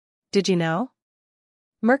Did you know?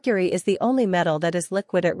 Mercury is the only metal that is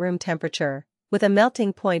liquid at room temperature, with a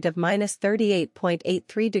melting point of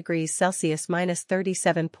 -38.83 degrees Celsius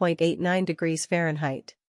 -37.89 degrees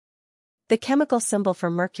Fahrenheit. The chemical symbol for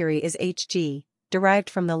mercury is Hg, derived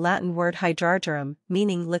from the Latin word hydrargyrum,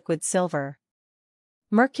 meaning liquid silver.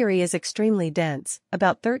 Mercury is extremely dense,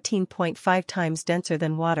 about 13.5 times denser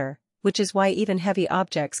than water, which is why even heavy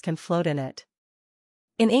objects can float in it.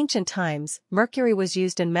 In ancient times, mercury was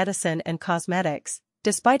used in medicine and cosmetics.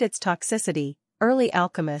 Despite its toxicity, early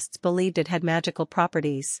alchemists believed it had magical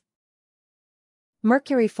properties.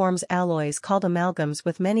 Mercury forms alloys called amalgams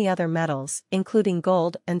with many other metals, including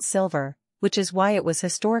gold and silver, which is why it was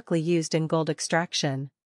historically used in gold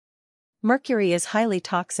extraction. Mercury is highly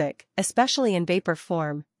toxic, especially in vapor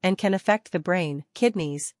form, and can affect the brain,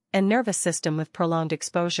 kidneys, and nervous system with prolonged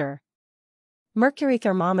exposure. Mercury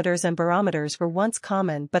thermometers and barometers were once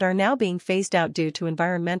common but are now being phased out due to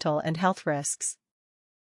environmental and health risks.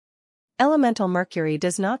 Elemental mercury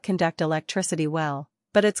does not conduct electricity well,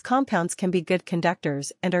 but its compounds can be good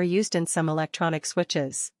conductors and are used in some electronic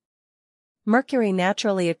switches. Mercury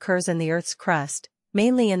naturally occurs in the Earth's crust,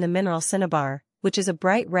 mainly in the mineral cinnabar, which is a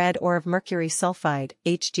bright red ore of mercury sulfide,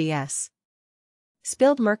 HGS.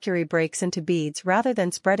 Spilled mercury breaks into beads rather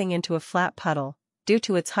than spreading into a flat puddle, due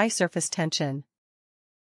to its high surface tension.